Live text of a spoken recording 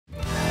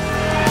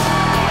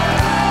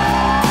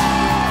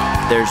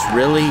There's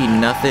really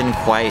nothing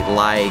quite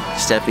like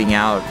stepping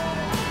out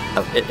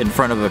in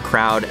front of a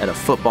crowd at a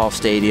football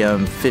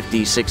stadium,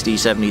 50, 60,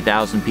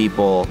 70,000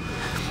 people,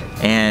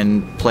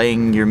 and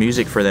playing your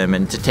music for them,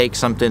 and to take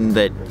something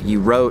that you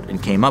wrote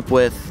and came up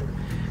with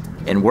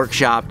and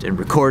workshopped and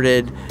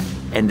recorded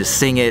and to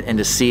sing it and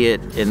to see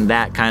it in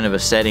that kind of a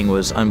setting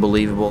was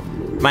unbelievable.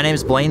 My name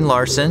is Blaine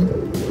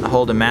Larsen. I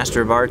hold a Master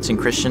of Arts in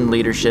Christian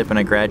Leadership, and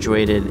I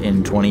graduated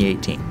in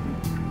 2018.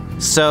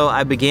 So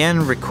I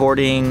began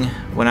recording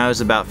when I was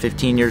about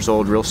 15 years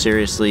old, real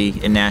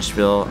seriously, in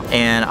Nashville.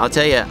 And I'll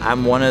tell you,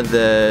 I'm one of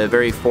the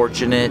very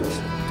fortunate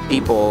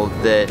people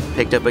that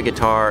picked up a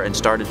guitar and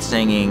started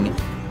singing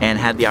and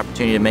had the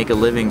opportunity to make a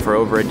living for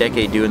over a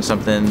decade doing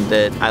something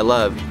that I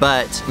loved.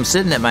 But I'm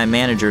sitting at my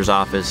manager's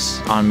office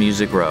on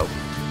Music Row.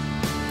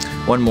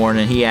 One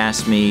morning he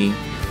asked me,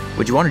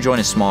 would you want to join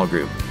a small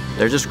group?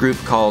 There's this group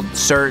called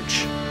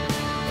Search,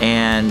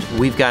 and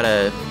we've got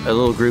a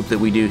little group that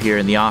we do here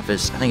in the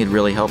office. I think it'd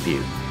really help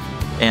you.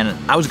 And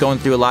I was going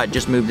through a lot,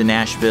 just moved to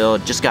Nashville,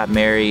 just got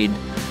married,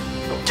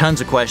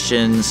 tons of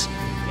questions,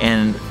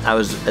 and I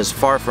was as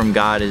far from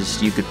God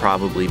as you could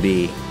probably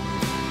be.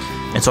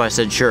 And so I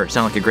said, sure,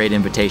 sounded like a great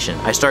invitation.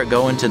 I start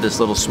going to this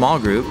little small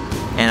group,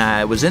 and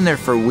I was in there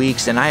for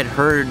weeks, and I had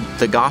heard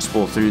the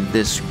gospel through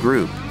this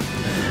group.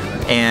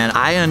 And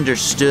I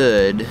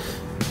understood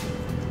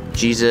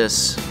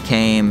Jesus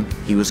came,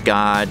 he was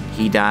God,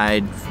 he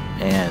died,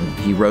 and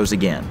he rose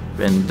again,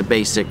 and the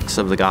basics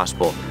of the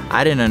gospel.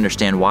 I didn't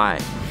understand why.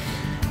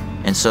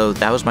 And so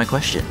that was my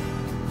question.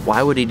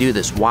 Why would he do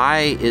this?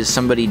 Why is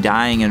somebody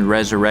dying and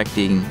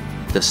resurrecting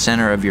the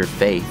center of your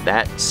faith?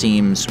 That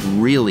seems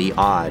really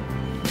odd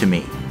to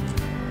me.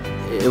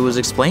 It was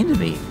explained to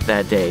me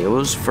that day. It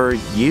was for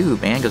you,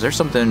 man, because there's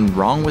something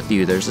wrong with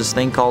you. There's this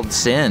thing called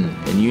sin,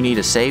 and you need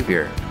a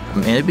savior.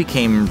 And it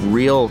became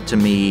real to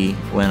me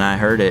when I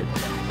heard it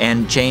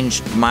and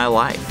changed my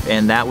life.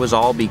 And that was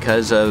all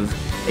because of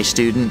a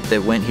student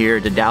that went here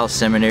to Dallas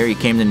Seminary. He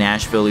came to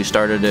Nashville, he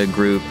started a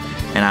group,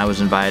 and I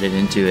was invited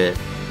into it.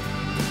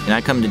 And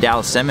I come to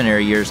Dallas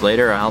Seminary years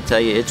later. I'll tell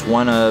you, it's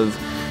one of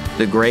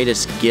the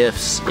greatest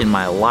gifts in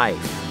my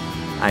life.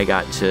 I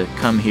got to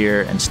come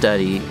here and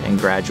study and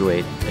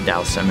graduate at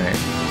Dallas Seminary.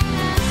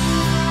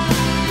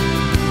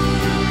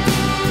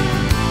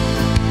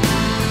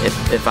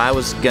 If I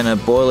was gonna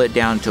boil it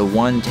down to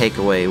one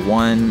takeaway,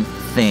 one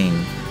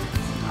thing,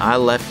 I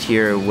left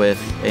here with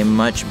a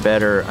much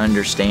better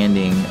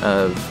understanding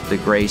of the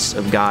grace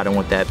of God and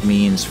what that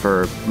means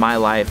for my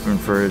life and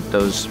for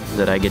those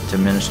that I get to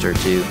minister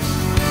to.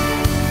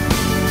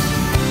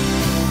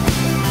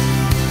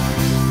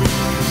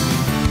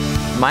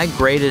 My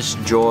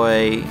greatest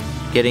joy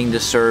getting to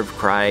serve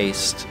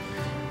Christ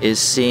is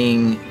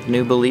seeing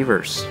new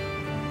believers.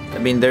 I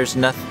mean,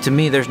 to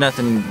me, there's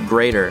nothing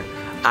greater.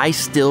 I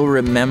still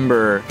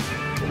remember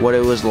what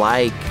it was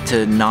like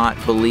to not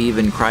believe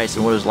in Christ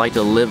and what it was like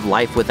to live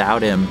life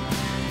without him.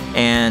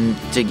 And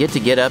to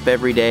get up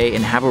every day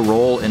and have a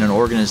role in an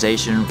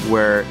organization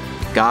where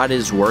God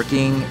is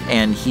working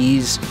and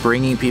he's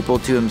bringing people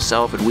to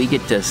himself, and we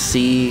get to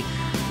see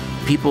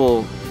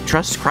people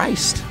trust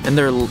Christ and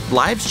their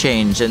lives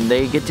change and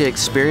they get to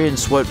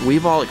experience what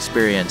we've all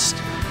experienced.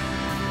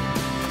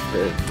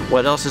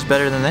 What else is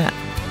better than that?